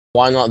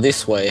Why not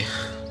this way?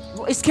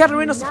 It's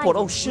Katarina support.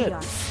 Oh shit.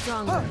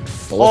 Well,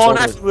 Oh,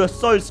 no, we're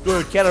so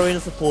screwed. Katarina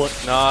support.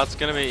 No, it's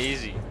gonna be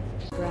easy.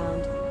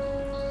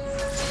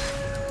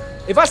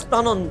 If I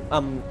stun on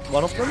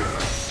one of them.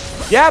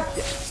 Yep.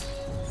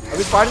 Are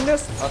we fighting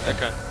this?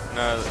 Okay.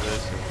 No,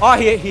 there's. Oh,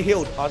 he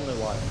healed. I don't know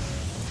why.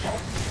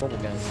 Normal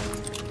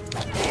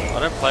game. I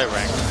don't play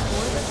ranked.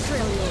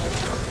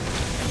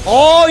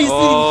 Oh, you see?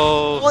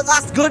 Oh. Oh,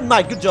 that's good,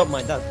 mate. Good job,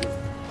 mate. That's good.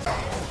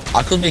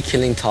 I could be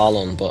killing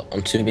Talon, but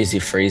I'm too busy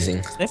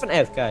freezing. Stefan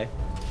AFK.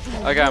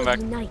 Okay, I'm back.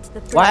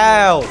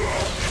 Wow.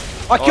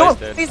 Oh, kill he's him.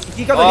 dead. Please,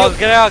 you got the heal.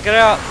 Get out, get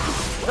out.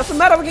 Doesn't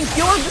matter. We can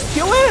kill him. Just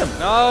kill him.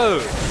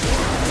 No.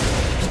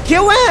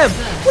 Kill him.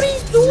 What are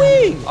you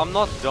doing? I'm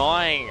not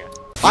dying.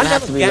 I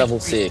have to be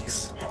level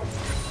 6.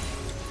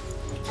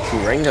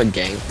 Renga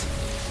ganked.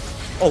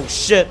 Oh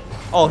shit.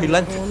 Oh, he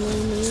lent.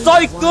 So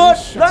good.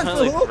 Lent the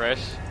Totally hook.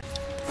 fresh.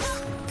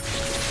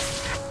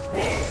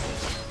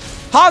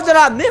 How did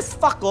I miss?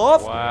 Fuck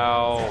off.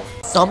 Wow.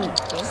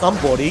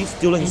 Somebody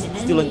stealing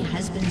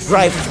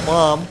Graves'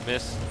 mom.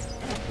 Miss.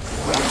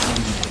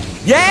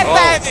 Yeah, Oh.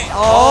 baby.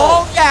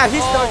 Oh yeah,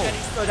 he's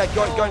so dead.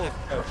 Go.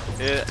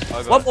 Yeah,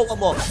 I got One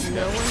more.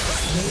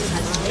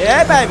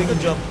 Yeah, baby.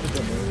 Good job.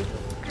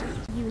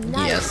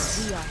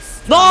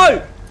 Yes.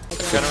 No.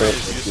 Generate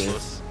is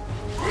useless.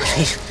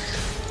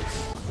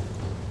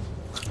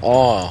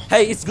 Oh.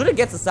 Hey, it's good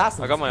against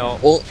assassins. I got my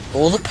ult.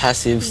 All the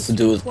passives to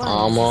do with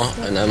armor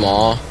and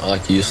MR are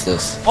like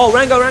useless. Oh,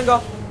 Rengo.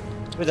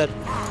 We're dead.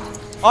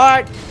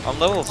 Alright. I'm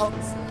level.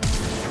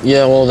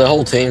 Yeah, well, the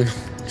whole team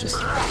just.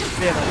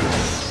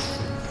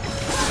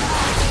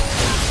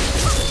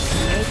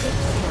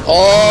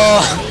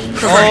 Oh.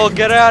 Oh,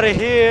 get out of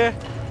here.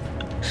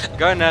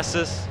 Go,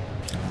 Nessus.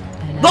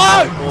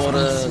 No!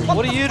 Gordon.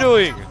 What are you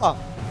doing? Oh,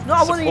 no,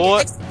 I wanted to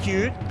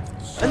execute.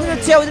 And then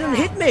the tail didn't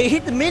hit me. It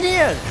hit the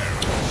minion.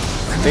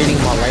 Beating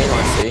my lane,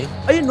 I see.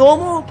 Are you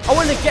normal? I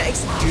wanted to get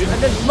execute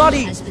and then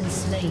bloody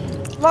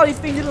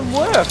thing didn't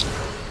work.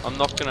 I'm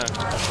not gonna.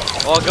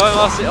 Oh, go,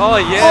 Marcy. Oh,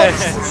 yeah.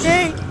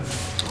 See?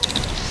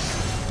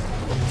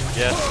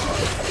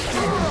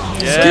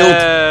 Yes.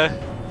 Yeah.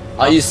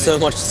 I use so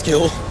much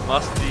skill.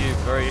 Must be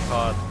very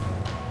hard.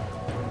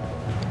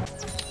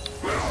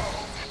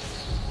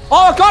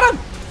 Oh, I got him!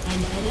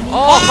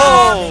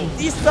 Oh!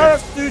 He's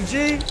Xerath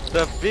 2G.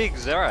 The big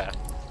Xerath.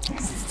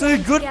 It's too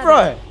good,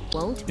 bro.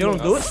 You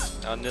don't do it?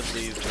 Our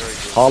Nidalee is very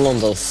good. Talon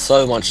does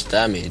so much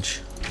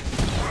damage.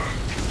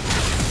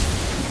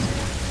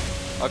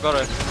 I got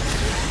it.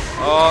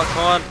 Oh,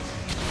 come on.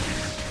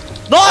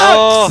 No!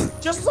 Oh.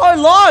 Just so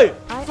low!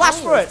 Flash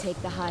for it!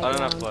 I don't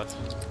have flash.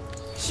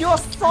 She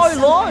was so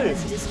low!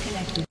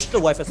 The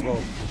wife as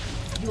well.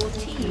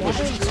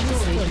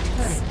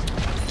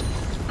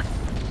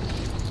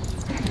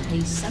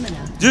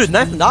 Dude,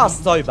 Nathan, that was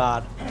so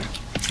bad.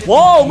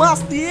 Whoa,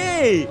 Master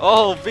E!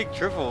 Oh, big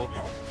triple.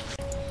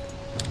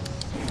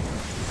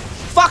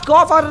 Fuck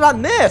off, how did I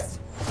miss?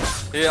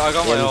 Yeah, I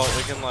got my ult.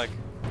 We can like.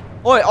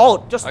 Oi,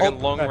 ult, just I can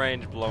ult. long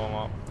range blow him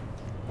up.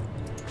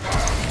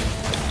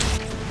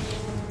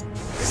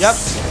 Yep.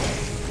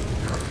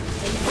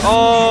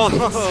 Oh!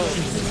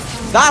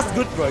 That's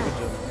good, bro. Good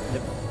job.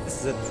 Yep.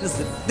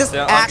 This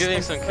Yeah, I'm Ashe giving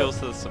is some so- kills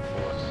to the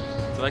support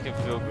to make him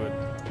feel good.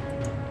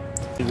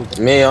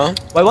 Mia,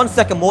 Wait 1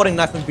 second, Morning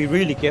Nathan, be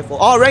really careful.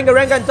 Oh, Renga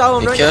and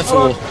Talon, be Renga,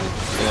 careful. Talon.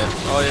 Yeah.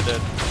 Oh, you're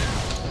dead.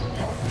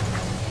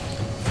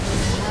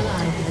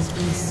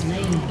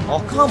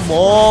 Oh, come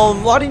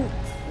on.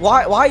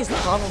 Why is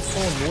Talon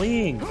so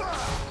annoying?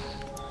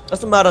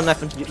 Doesn't matter,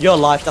 Nathan. You're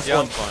alive. That's Yeah,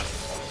 one. I'm fine.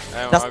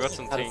 I That's- got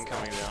some team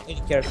coming down. You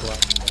careful.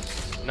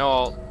 No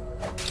ult.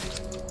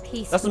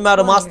 Doesn't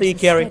matter, Master Yi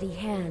carry.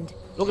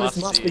 Look at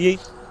this Master Master Yi.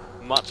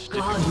 Much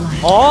different.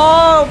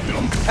 Oh!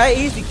 Hey,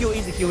 easy kill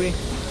here.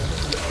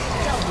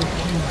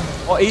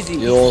 Oh, easy.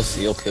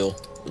 You'll kill.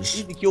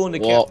 Easy kill on the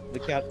What? cat. The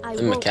cat.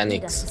 The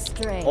mechanics.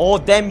 Oh,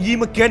 damn, you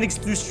mechanics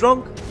too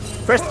strong.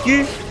 Press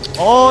Q.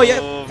 Oh, yeah.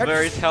 Oh,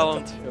 very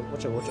talented.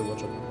 Watch it.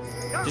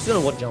 Just gonna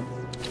watch jump.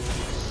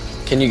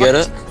 Can you get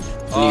it?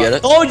 Can you get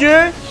it? Told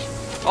you!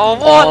 Oh,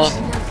 what?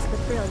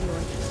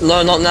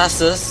 No, not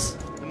Nasus.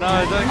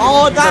 No, don't.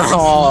 Oh, that's.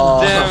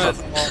 Oh,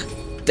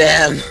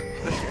 Damn it.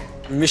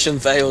 damn. Mission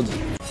failed.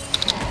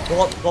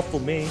 Not for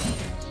me.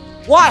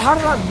 What? How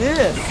did I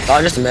miss?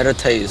 I just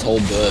meditate his whole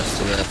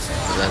burst and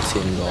that's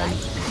him gone.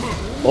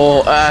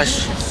 Oh,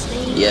 Ashe.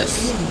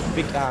 Yes.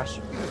 Big Ashe.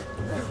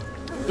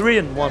 3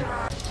 and 1.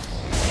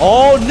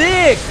 Oh,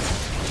 Nick!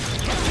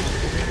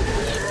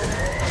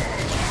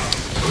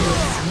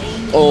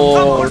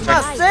 Oh, What's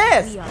my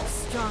sis?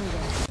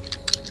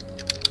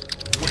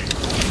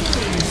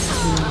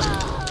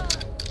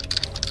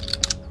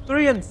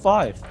 3 and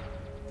 5.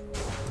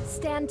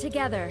 Stand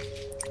together.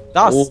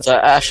 That's. oh,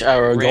 the Ashe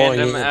arrow going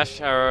Random in.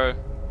 Ashe arrow.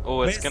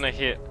 Oh, it's Miss. gonna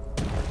hit.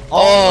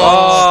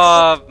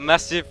 Oh, Oh,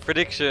 massive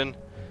prediction.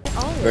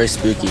 very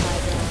spooky.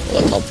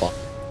 Well, top 5.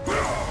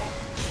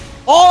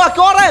 Oh, I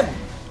got him!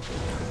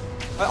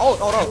 Oh.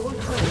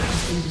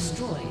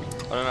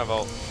 I don't have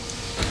ult.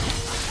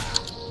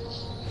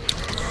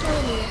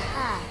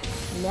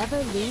 Never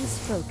lose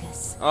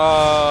focus.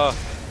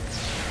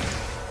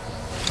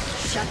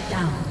 Shut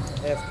down.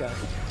 AFK.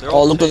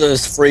 Oh, look at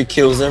those free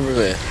kills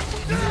everywhere.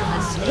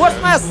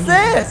 What's my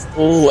assist?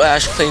 Oh,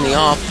 Ashe cleaning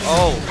up.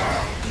 Oh.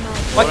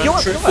 Like, kill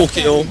it, Triple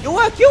kill. Kill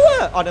it, kill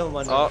it! Oh, never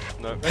mind. Oh,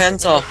 no.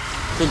 Penta.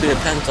 Could be a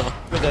penta.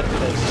 Good dead, good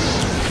dead.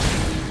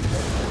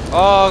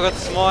 Oh, I got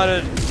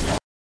smited.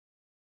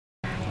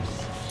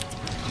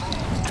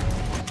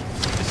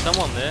 Is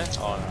someone there?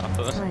 Oh, no. I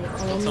thought I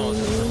someone only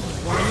was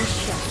need one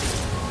shot.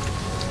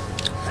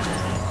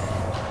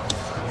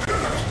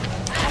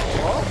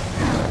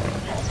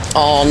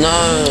 Oh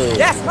no.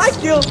 Yes, nice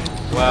kill!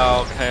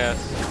 Wow, chaos.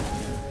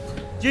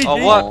 GG.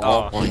 Oh, what?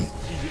 Oh, Oh.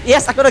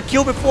 Yes, I got a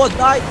kill before I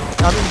died.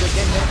 I mean, the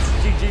game ends.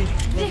 GG.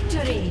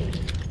 Victory.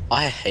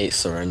 I hate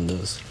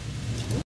surrenders.